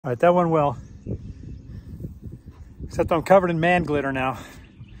All right, that went well. Except I'm covered in man glitter now.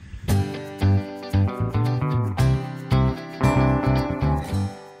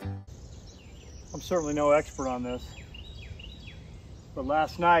 I'm certainly no expert on this, but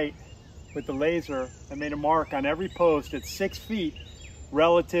last night with the laser, I made a mark on every post at 6 feet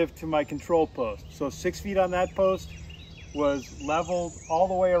relative to my control post. So 6 feet on that post was leveled all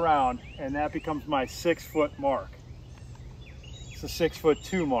the way around, and that becomes my 6 foot mark. It's a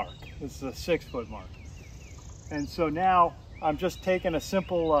 6'2" mark. This is a 6 foot mark. And so now I'm just taking a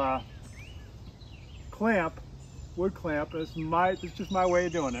simple clamp, wood clamp. It's just my way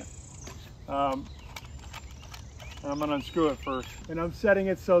of doing it. I'm gonna unscrew it first. And I'm setting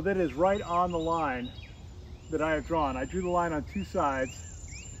it so that it is right on the line that I have drawn. I drew the line on 2 sides.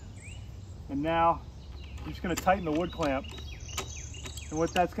 And now I'm just gonna tighten the wood clamp. And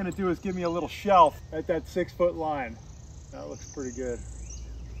what that's gonna do is give me a little shelf at that 6 foot line. That looks pretty good.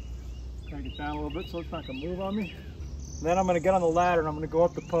 Crank it down a little bit so it's not gonna move on me. And then I'm gonna get on the ladder and I'm gonna go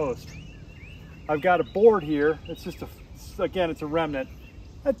up the post. I've got a board here. It's just again, it's a remnant.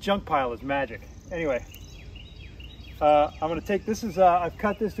 That junk pile is magic. Anyway, I'm gonna take, I've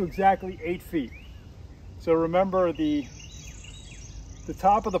cut this to exactly 8 feet. So remember the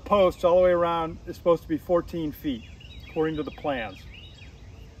top of the post all the way around is supposed to be 14 feet, according to the plans.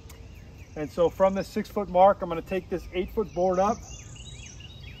 And so from this 6 foot mark, I'm gonna take this 8 foot board up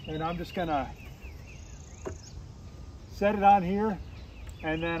and I'm just gonna set it on here,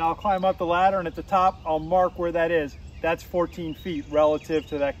 and then I'll climb up the ladder, and at the top, I'll mark where that is. That's 14 feet relative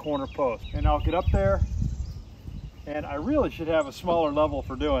to that corner post. And I'll get up there, and I really should have a smaller level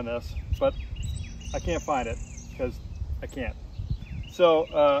for doing this, but I can't find it because I can't. So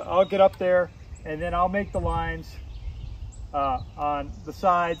I'll get up there, and then I'll make the lines on the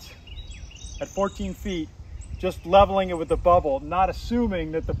sides at 14 feet, just leveling it with the bubble, not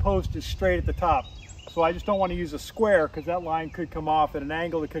assuming that the post is straight at the top. So I just don't want to use a square because that line could come off at an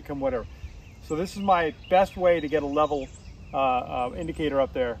angle, it could come whatever. So this is my best way to get a level indicator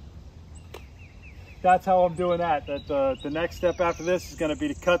up there. That's how I'm doing that. The next step after this is going to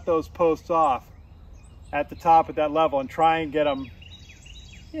be to cut those posts off at the top at that level and try and get them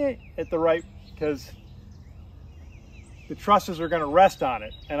at the right, because the trusses are going to rest on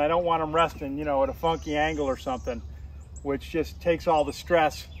it, and I don't want them resting, you know, at a funky angle or something, which just takes all the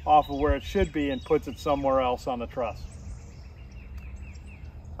stress off of where it should be and puts it somewhere else on the truss.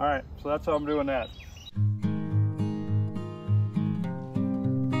 All right, so that's how I'm doing that.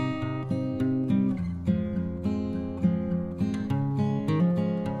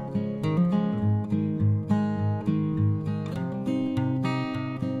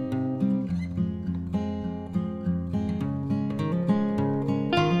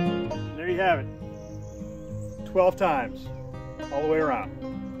 There you have it. 12 times, all the way around.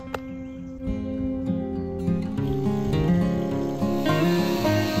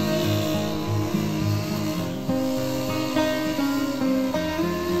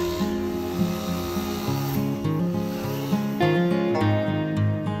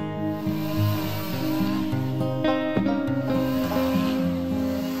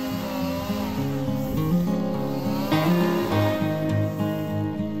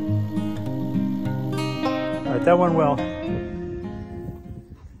 All right, that went well.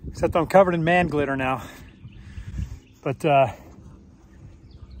 Except I'm covered in man glitter now. But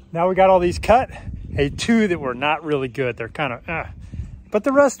now we got all these cut. Hey, 2 that were not really good. They're kind of, but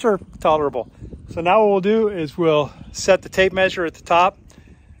the rest are tolerable. So now what we'll do is we'll set the tape measure at the top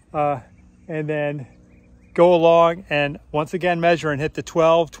and then go along and once again measure and hit the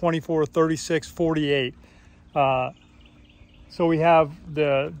 12, 24, 36, 48. So we have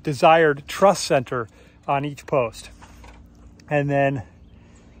the desired truss center on each post. And then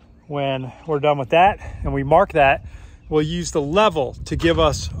when we're done with that and we mark that, we'll use the level to give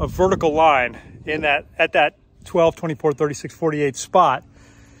us a vertical line in that, at that 12, 24, 36, 48 spot.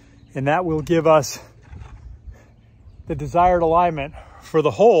 And that will give us the desired alignment for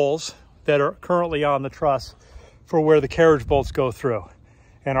the holes that are currently on the truss for where the carriage bolts go through.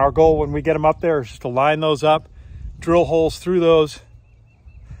 And our goal when we get them up there is just to line those up, drill holes through those,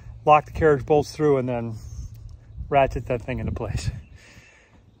 lock the carriage bolts through, and then ratchet that thing into place.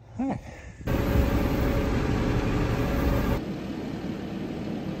 All right.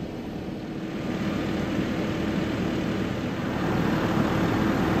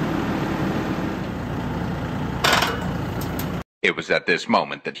 It was at this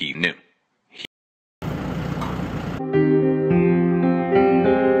moment that he knew.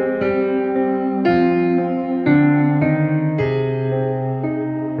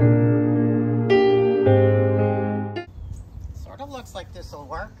 Sort of looks like this will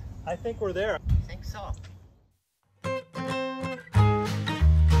work. I think we're there. I think so.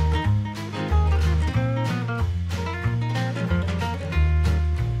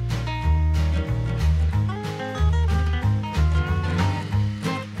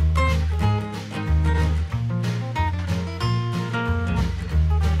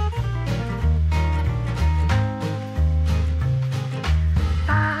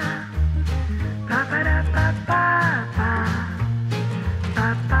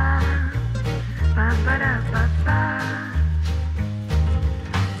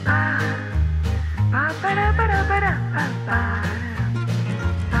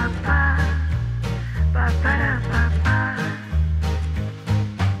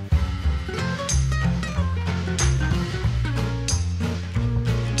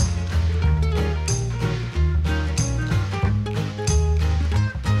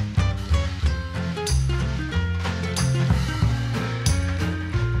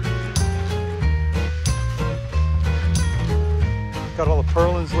 Got all the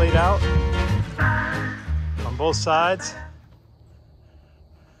purlins laid out on both sides.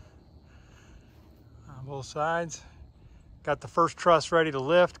 On both sides. Got the first truss ready to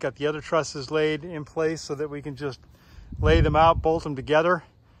lift. Got the other trusses laid in place so that we can just lay them out, bolt them together,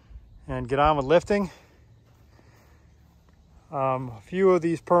 and get on with lifting. A few of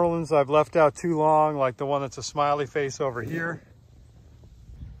these purlins I've left out too long, like the one that's a smiley face over here.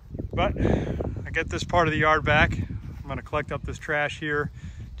 But I get this part of the yard back. I'm gonna collect up this trash here,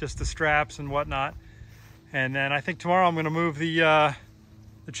 just the straps and whatnot. And then I think tomorrow I'm gonna move the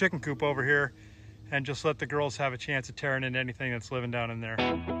chicken coop over here and just let the girls have a chance of tearing into anything that's living down in there.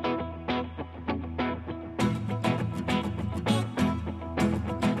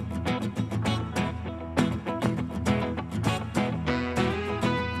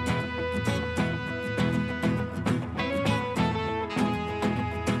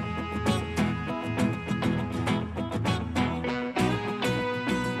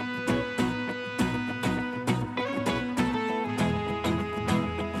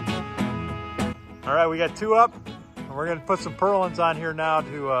 All right, we got two up, and we're gonna put some purlins on here now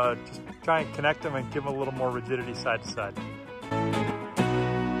to just try and connect them and give them a little more rigidity side to side.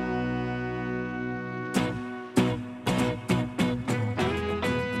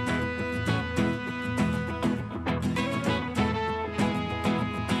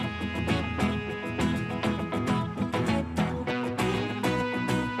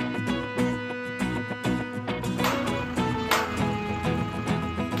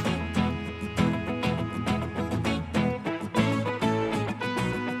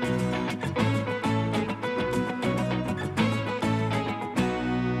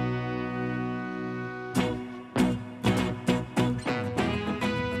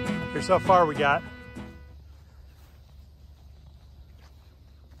 Here's how far we got.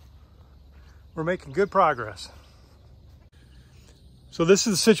 We're making good progress. So this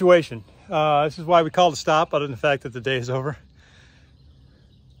is the situation. This is why we called a stop, other than the fact that the day is over.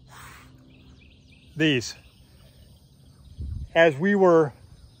 These. As we were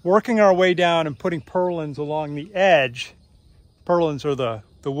working our way down and putting purlins along the edge, purlins are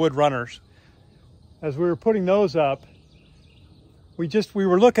the wood runners. As we were putting those up, we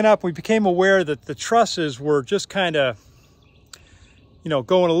were looking up, we became aware that the trusses were just kind of, you know,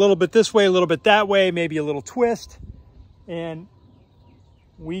 going a little bit this way, a little bit that way, maybe a little twist. And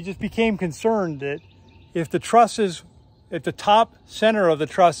we just became concerned that if the trusses, if the top center of the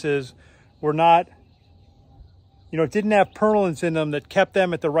trusses were not, you know, didn't have purlins in them that kept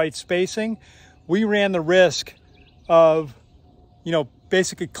them at the right spacing, we ran the risk of, you know,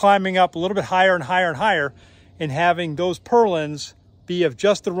 basically climbing up a little bit higher and higher and higher and having those purlins be of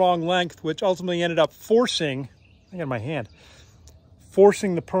just the wrong length, which ultimately ended up forcing, I got my hand,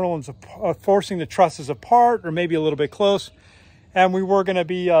 forcing the purlins, forcing the trusses apart or maybe a little bit close. And we were gonna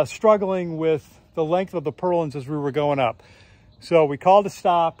be struggling with the length of the purlins as we were going up. So we called a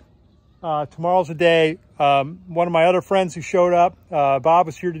stop. Tomorrow's the day. One of my other friends who showed up, Bob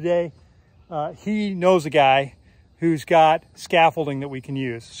was here today. He knows a guy who's got scaffolding that we can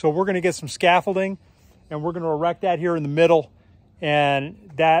use. So we're gonna get some scaffolding and we're gonna erect that here in the middle.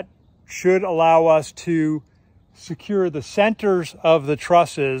 And that should allow us to secure the centers of the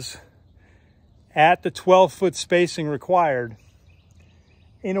trusses at the 12-foot spacing required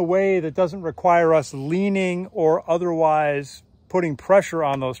in a way that doesn't require us leaning or otherwise putting pressure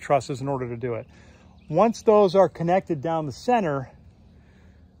on those trusses in order to do it. Once those are connected down the center,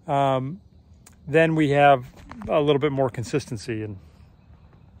 then we have a little bit more consistency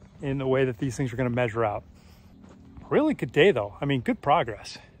in the way that these things are going to measure out. Really good day though. I mean, good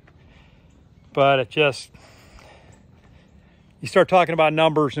progress. But it just, you start talking about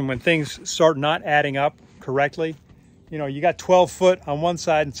numbers, and when things start not adding up correctly, you know, you got 12 foot on one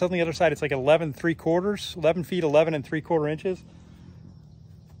side and suddenly the other side it's like 11 feet 11 3/4 inches.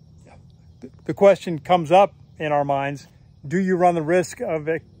 The question comes up in our minds, do you run the risk of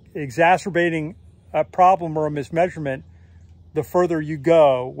exacerbating a problem or a mismeasurement the further you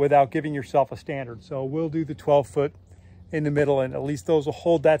go without giving yourself a standard? So we'll do the 12 foot in the middle, and at least those will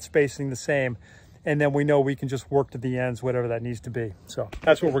hold that spacing the same. And then we know we can just work to the ends, whatever that needs to be. So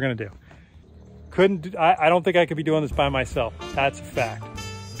that's what we're gonna do. I don't think I could be doing this by myself. That's a fact.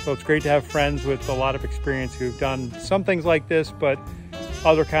 So it's great to have friends with a lot of experience who've done some things like this, but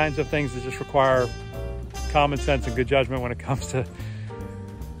other kinds of things that just require common sense and good judgment when it comes to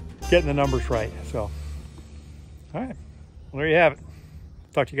getting the numbers right. So, all right, well, there you have it.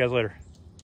 Talk to you guys later.